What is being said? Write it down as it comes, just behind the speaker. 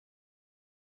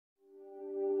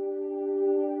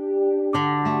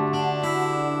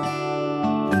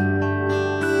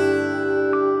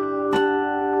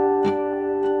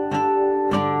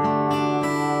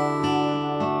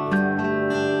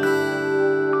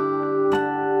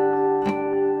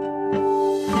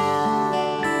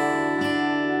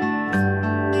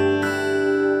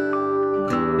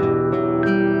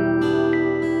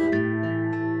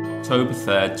October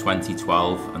 3rd,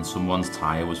 2012, and someone's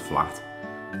tyre was flat.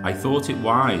 I thought it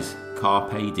wise,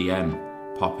 carpe diem,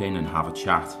 pop in and have a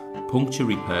chat. Puncture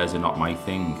repairs are not my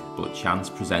thing, but chance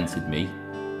presented me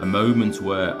a moment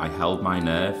where I held my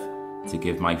nerve to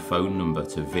give my phone number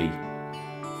to V.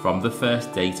 From the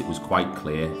first date it was quite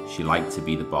clear she liked to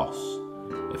be the boss.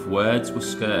 If words were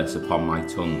scarce upon my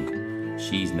tongue,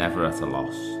 she's never at a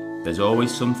loss. There's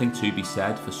always something to be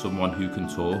said for someone who can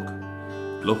talk.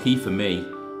 Lucky for me,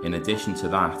 in addition to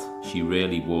that, she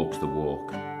really walks the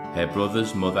walk. Her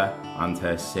brother's mother and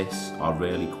her sis are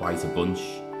really quite a bunch.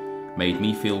 Made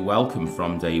me feel welcome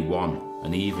from day one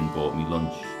and even bought me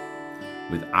lunch.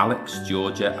 With Alex,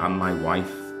 Georgia and my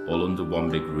wife all under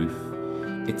one big roof,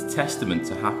 it's testament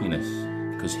to happiness,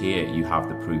 because here you have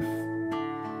the proof.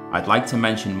 I'd like to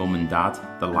mention Mum and Dad,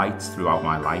 the lights throughout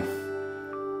my life,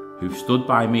 who've stood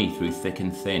by me through thick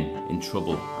and thin, in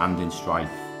trouble and in strife.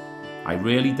 I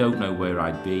really don't know where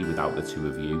I'd be without the two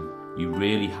of you. You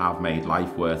really have made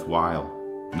life worthwhile.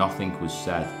 Nothing was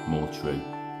said more true.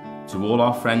 To all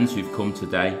our friends who've come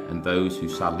today and those who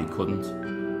sadly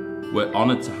couldn't, we're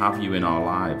honoured to have you in our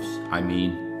lives. I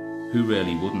mean, who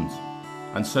really wouldn't?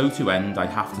 And so to end, I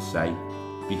have to say,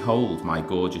 behold my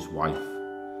gorgeous wife.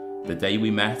 The day we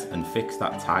met and fixed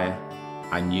that tyre,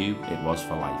 I knew it was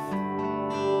for life.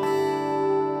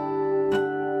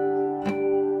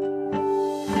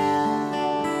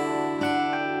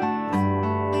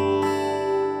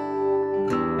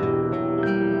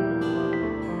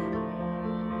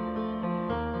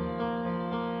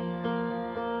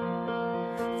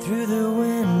 Through the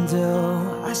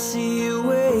window, I see you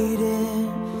waiting.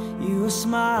 You were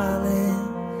smiling,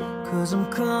 'cause I'm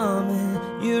coming.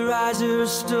 Your eyes are a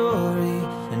story,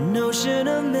 an ocean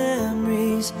of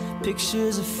memories,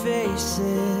 pictures of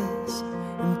faces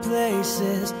and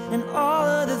places, and all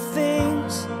of the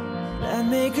things that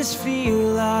make us feel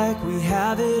like we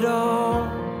have it all.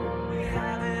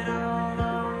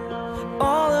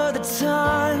 All of the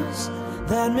times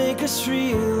that make us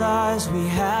realize we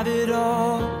have it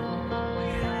all.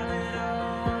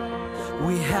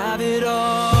 We have it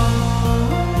all.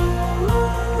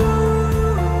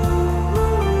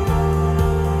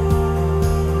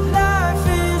 Life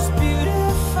is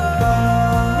beautiful.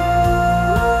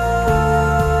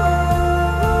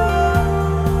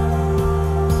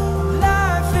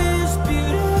 Life is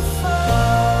beautiful.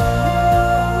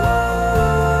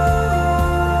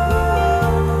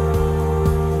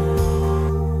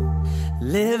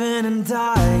 Living and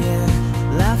dying,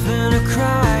 laughing or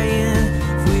crying.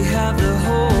 If we have the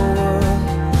whole world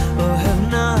or have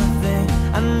nothing,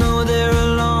 I know there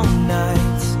are long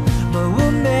nights, but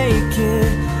we'll make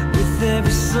it. With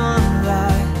every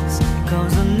sunrise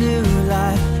comes a new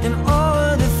life, and all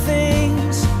of the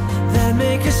things that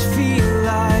make us feel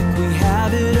like we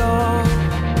have it all.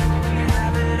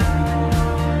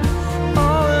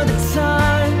 All of the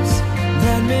times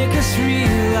that make us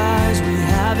realize we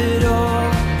have it all.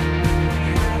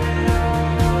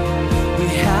 We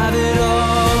have it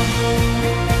all.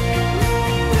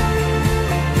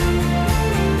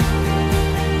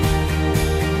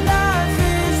 Life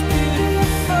is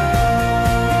beautiful.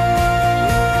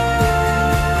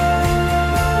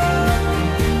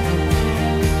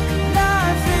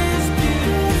 Life is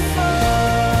beautiful.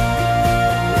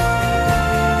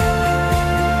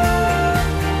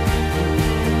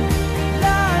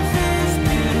 Life is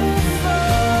beautiful.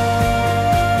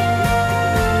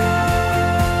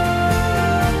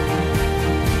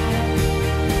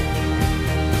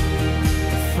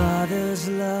 A father's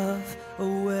love, a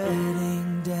wedding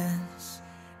dance,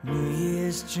 New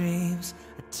Year's dreams,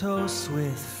 a toast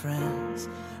with friends,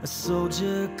 a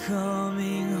soldier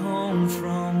coming home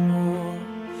from war,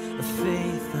 a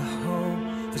faith, a hope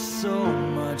for so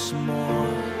much more.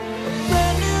 A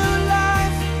brand new